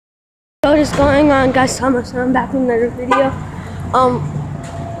What is going on, guys? Thomas, I'm back with another video.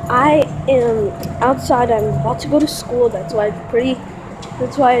 I am outside. I'm about to go to school. That's why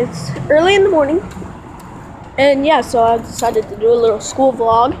it's early in the morning. And yeah, so I decided to do a little school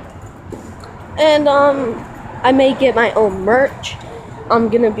vlog. And I may get my own merch. I'm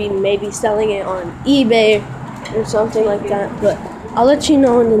gonna be maybe selling it on eBay or something like that. But I'll let you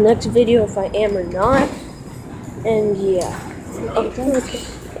know in the next video if I am or not. And yeah. Okay.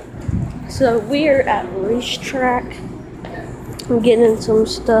 So we're at Racetrack. I'm getting some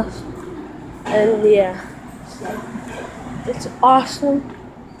stuff, and yeah, it's awesome.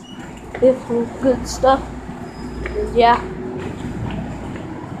 We have some good stuff. And yeah.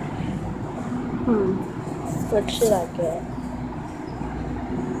 What should I get?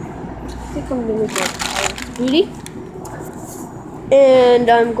 I think I'm gonna get Call of Duty, and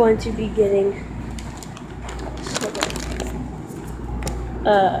I'm going to be getting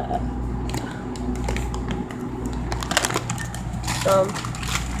some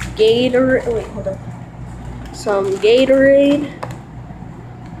Gatorade. Wait, hold on. Some Gatorade.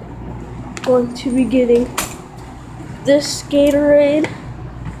 Going to be getting this Gatorade,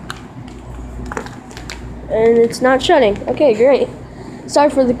 and it's not shutting. Okay, great. Sorry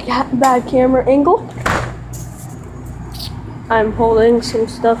for the bad camera angle. I'm holding some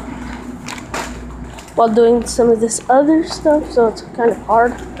stuff while doing some of this other stuff, so it's kind of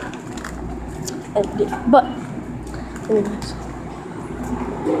hard. But anyways.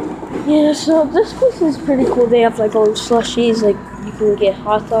 Yeah, so this place is pretty cool. They have like all the slushies, like you can get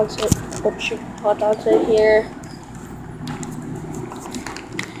hot dogs right here.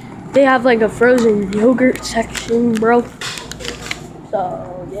 They have like a frozen yogurt section, bro.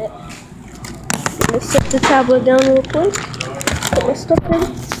 So yeah. I'm gonna set the tablet down real quick. Put my stuff in.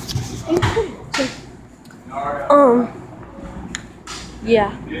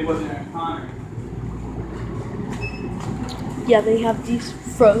 Yeah. Yeah, they have these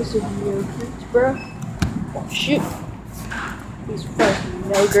frozen yogurts, bro. Oh shoot. These frozen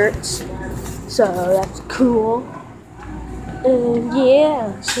yogurts. So that's cool. And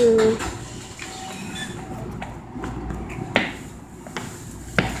yeah, so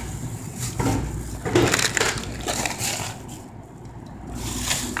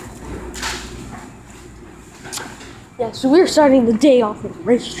yeah, so we're starting the day off with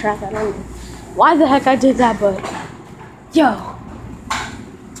Racetrack. I don't know why the heck I did that, but yo,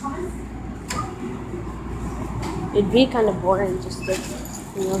 it'd be kind of boring just to,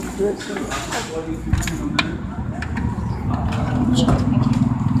 you know, do it. So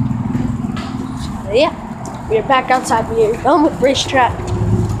yeah, we're back outside. We're done with Racetrack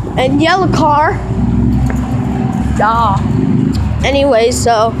and yellow car. Anyway,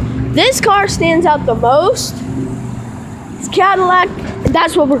 so this car stands out the most. It's Cadillac, and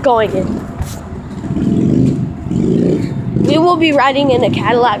that's what we're going in. We will be riding in a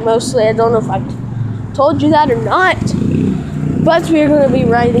Cadillac mostly. I don't know if I told you that or not, but we're going to be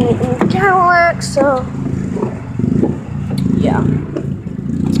riding in a Cadillac, so yeah.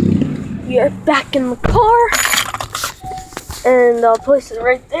 We are back in the car, and I'll place it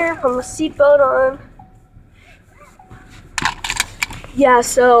right there. Put my seatbelt on. Yeah,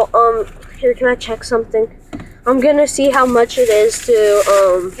 so here, can I check something? I'm gonna see how much it is to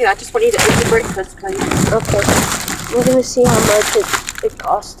Yeah, I just want you to eat your breakfast, please. Okay. I'm gonna see how much it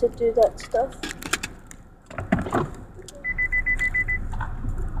costs to do that stuff.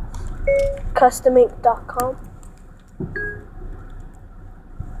 Customink.com.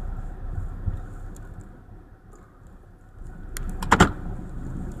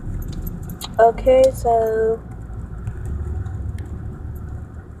 Okay, so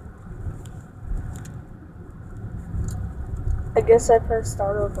I guess I press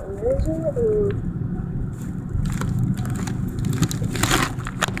start over.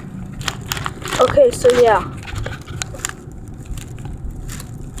 Okay, so yeah.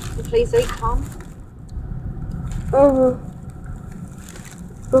 Please eat, Tom.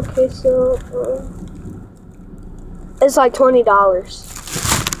 Okay, so it's like $20,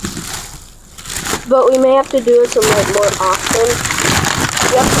 but we may have to do it some like more often.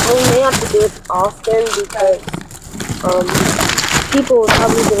 We may have to do it often because people are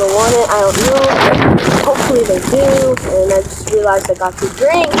probably gonna want it. I don't know. Hopefully they do. And I just realized I got to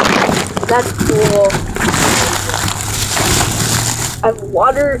drink. That's cool. I have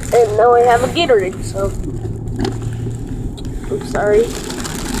water, and now I have a Gatorade, so I'm sorry.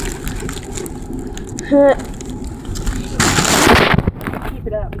 Keep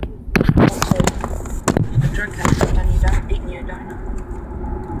it up. Drink it, and then you don't eat your donut.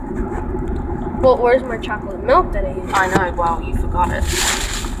 Well, where's my chocolate milk that I used? I know, well, you forgot it.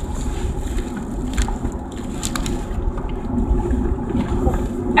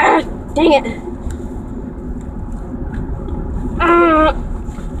 Dang it.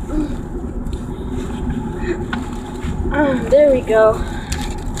 There we go.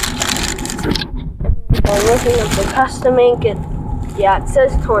 I'm looking at the custom ink. Yeah, it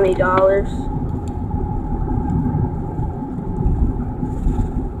says $20.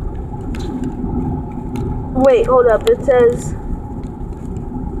 Wait, hold up. It says.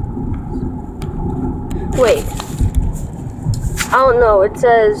 Wait. I don't know. It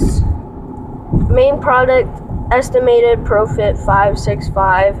says main product estimated profit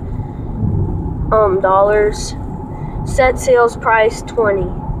 $565 dollars. Set sales price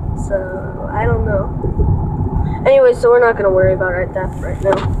 $20. So I don't know. Anyway, so we're not gonna worry about that right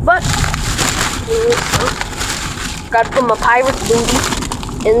now. But gotta put my pirate booty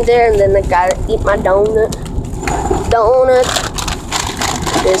in there, and then I gotta eat my donut.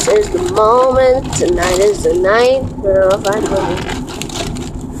 This is the moment. Tonight is the night. If I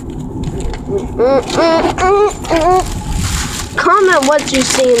comment what you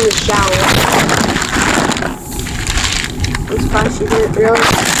see in the shower. This part she didn't really.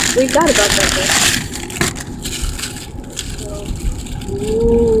 We got about that though.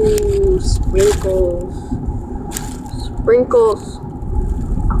 Ooh, sprinkles. Sprinkles.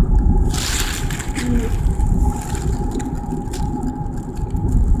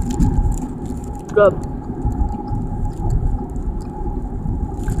 Good.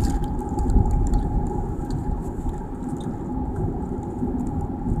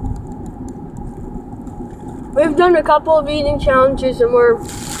 We've done a couple of eating challenges, and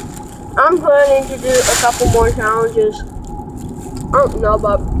I'm planning to do a couple more challenges. I don't know,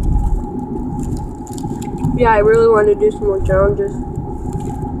 but yeah, I really want to do some more challenges.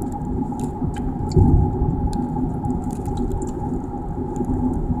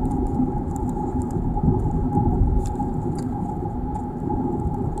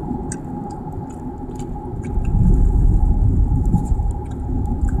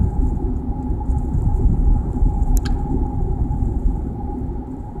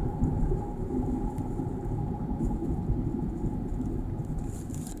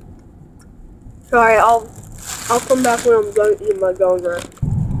 Sorry, I'll come back when I'm done eating my donut.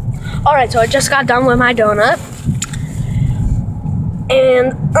 Alright, so I just got done with my donut.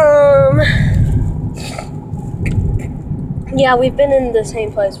 And, yeah, we've been in the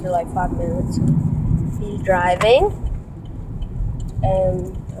same place for like 5 minutes. He's driving.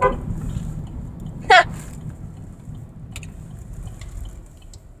 And,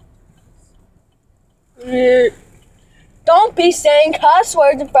 don't be saying cuss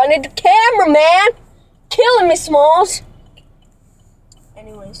words in front of the camera, man! Killing me, Smalls!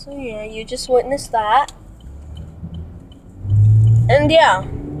 Anyway, so yeah, you just witnessed that. And yeah,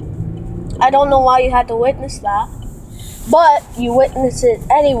 I don't know why you had to witness that, but you witnessed it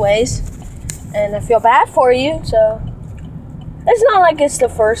anyways, and I feel bad for you, so it's not like it's the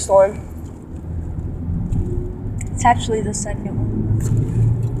first one. It's actually the second one.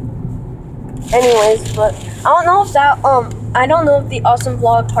 Anyways, but I don't know if the Awesome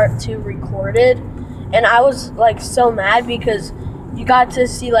Vlog Part 2 recorded, and I was like so mad because you got to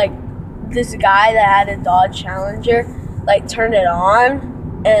see like this guy that had a Dodge Challenger like turn it on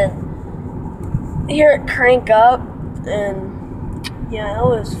and hear it crank up, and yeah, it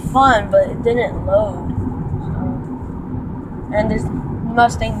was fun, but it didn't load. So, and this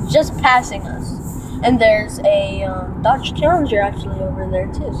Mustang just passing us, and there's a Dodge Challenger actually over there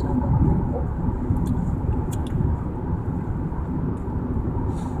too, so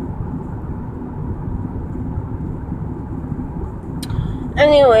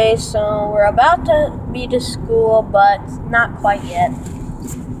anyway, so we're about to be to school, but not quite yet.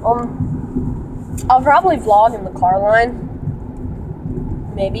 I'll probably vlog in the car line.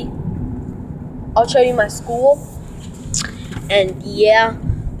 Maybe. I'll show you my school. And yeah,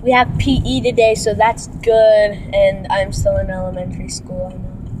 we have PE today, so that's good. And I'm still in elementary school, I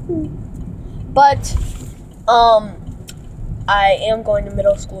know. But, I am going to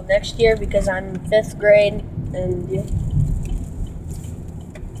middle school next year because I'm in 5th grade, and yeah.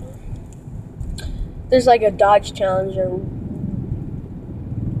 There's like a Dodge Challenger.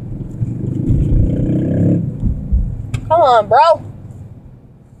 Come on, bro.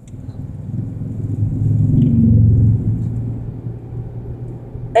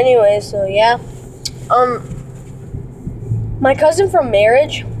 Anyway, so yeah. My cousin from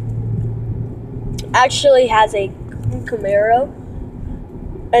marriage actually has a Camaro,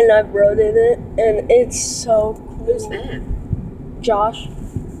 and I rode in it, and it's so cool. Who's that? Josh.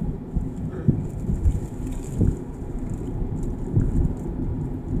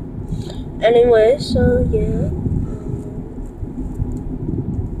 Anyway, so yeah.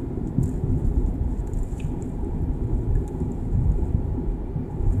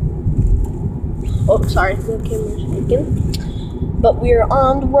 sorry, the camera's shaking. But we're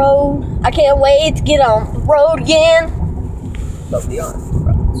on the road. I can't wait to get on the road again. But we are on the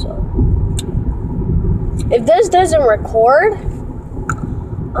road, so. If this doesn't record,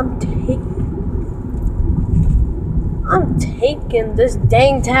 I'm taking this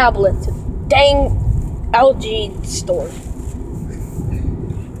dang tablet to the dang LG store.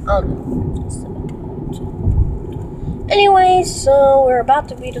 Anyways, so we're about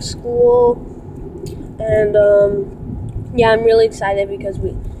to be to school, and yeah, I'm really excited because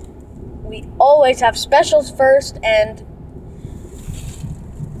we always have specials first, and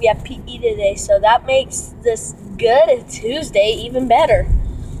we have PE today, so that makes this good Tuesday even better.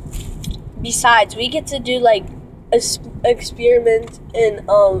 Besides, we get to do like a experiment in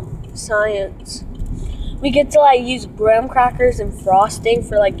science. We get to like use graham crackers and frosting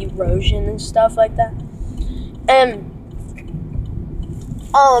for like erosion and stuff like that. And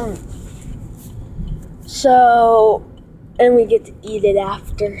so, and we get to eat it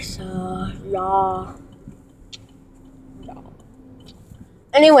after, so yeah.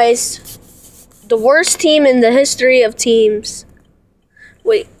 Anyways, the worst team in the history of teams.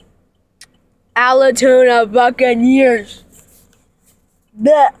 Wait. Alatoona Buccaneers.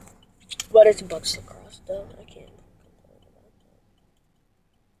 Blech. But it's Bucks lacrosse, though. I can't complain about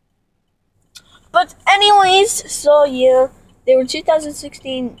that. But anyways, so yeah, they were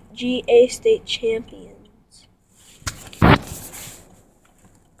 2016 GA state champions.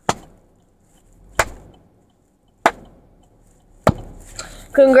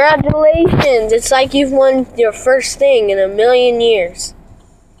 Congratulations! It's like you've won your first thing in a million years.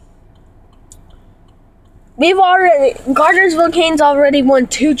 Cartersville Canes already won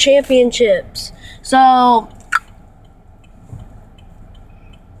 2 championships. So,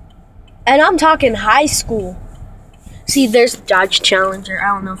 and I'm talking high school. See, there's Dodge Challenger. I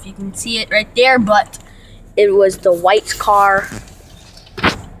don't know if you can see it right there, but it was the white car.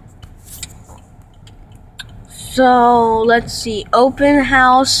 So, let's see. Open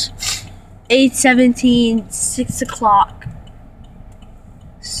house, 8:17, 6 o'clock.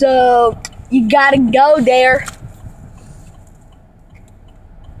 So, you gotta go there.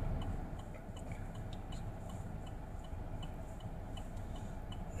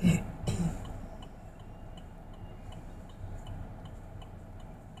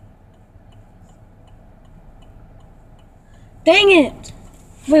 Dang it!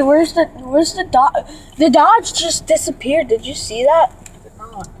 Wait, where's the Dodge? The Dodge just disappeared. Did you see that?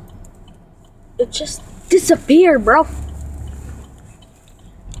 It just disappeared, bro.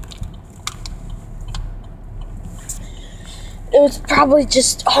 It was probably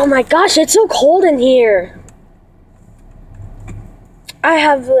just, oh my gosh, it's so cold in here. I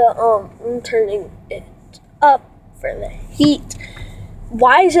have the, I'm turning it up for the heat.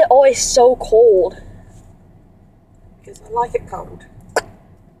 Why is it always so cold? Because I like it cold.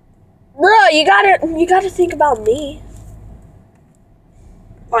 Bro, you gotta think about me.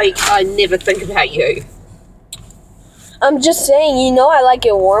 Like, I never think about you. I'm just saying, you know I like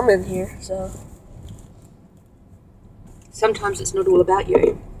it warm in here, so. Sometimes it's not all about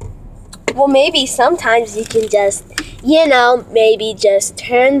you. Well, maybe sometimes you can just, maybe just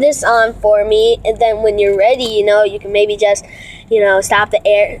turn this on for me, and then when you're ready, you can maybe just, stop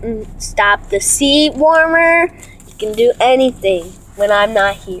the seat warmer. You can do anything when I'm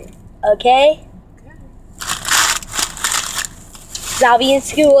not here, okay? So I'll be in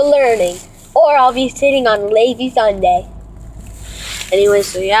school learning, or I'll be sitting on lazy Sunday. Anyway,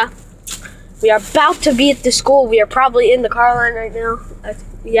 so yeah. We are about to be at the school. We are probably in the car line right now.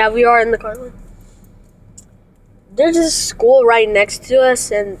 Yeah, we are in the car line. There's a school right next to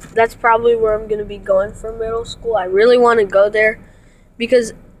us, and that's probably where I'm going to be going for middle school. I really want to go there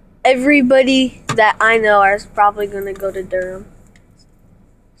because everybody that I know is probably going to go to Durham.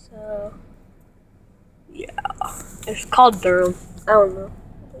 So, yeah. It's called Durham. I don't know.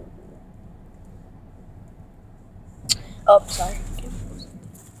 Oh, sorry.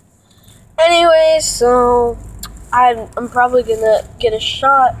 Anyways, so I'm probably gonna get a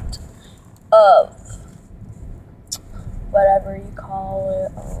shot of whatever you call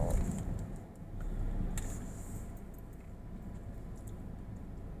it.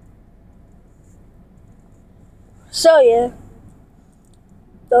 So yeah,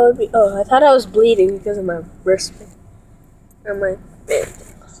 that would be. Oh, I thought I was bleeding because of my wrist or my band.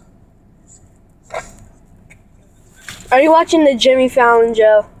 Are you watching the Jimmy Fallon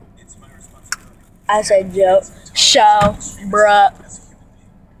show? I said Joe. Show, bruh.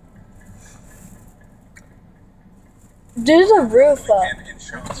 Do the roof up.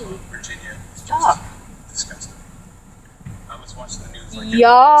 Stop.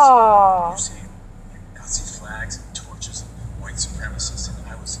 Yeah.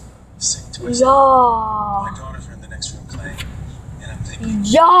 So I said, my Yeah. daughters are in the next room playing, and I'm thinking,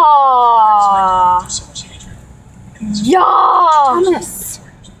 Yeah. there's so much hatred in this Yeah. Thomas.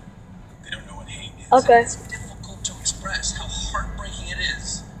 They don't know what hate is. Okay. It's difficult to express how heartbreaking it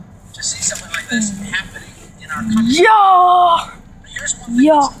is to see something like this happening in our country. Yeah. But here's one thing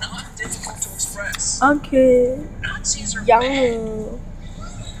Yeah. that's not difficult to express. Okay. Nazis are Yeah. bad.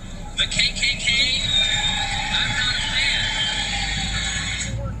 The KKK? I'm not a fan.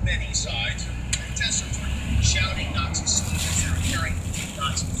 There were many sides. Protesters were shouting Nazi slogans. They were carrying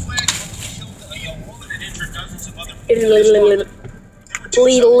Nazi flags. One killed a young woman and injured dozens of other people. There were two Ladle. sides.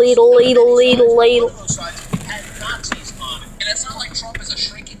 One of those sides had Nazis on it. And it's not like Trump is a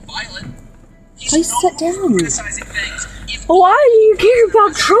shrinking violet. He's Please known sit down. for criticizing things. If Why do you care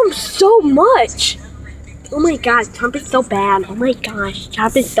about Trump so much? Oh my god, Trump is so bad. Oh my gosh,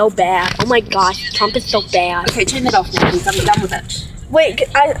 Trump is so bad. Oh my gosh, Trump is so bad. Okay, turn that off now, please. I'm done with it. Wait,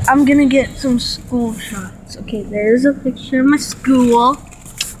 I'm gonna get some school shots. Okay, there's a picture of my school.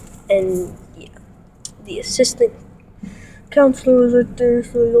 And yeah, the assistant counselor was right there,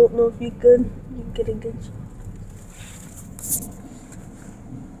 so I don't know if you could get a good shot.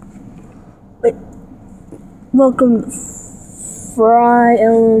 Wait. Welcome to Fry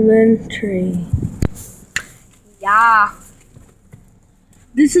Elementary. Yeah.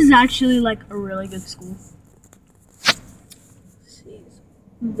 This is actually like a really good school. Let's see.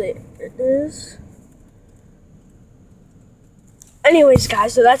 There it is. Anyways,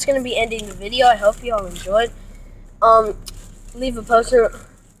 guys, so that's gonna be ending the video. I hope you all enjoyed. Leave a poster.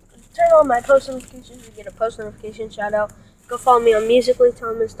 Turn on my post notifications to get a post notification shout out. Go follow me on Musical.ly,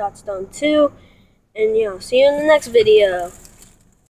 Thomas.Stone2. And yeah, see you in the next video.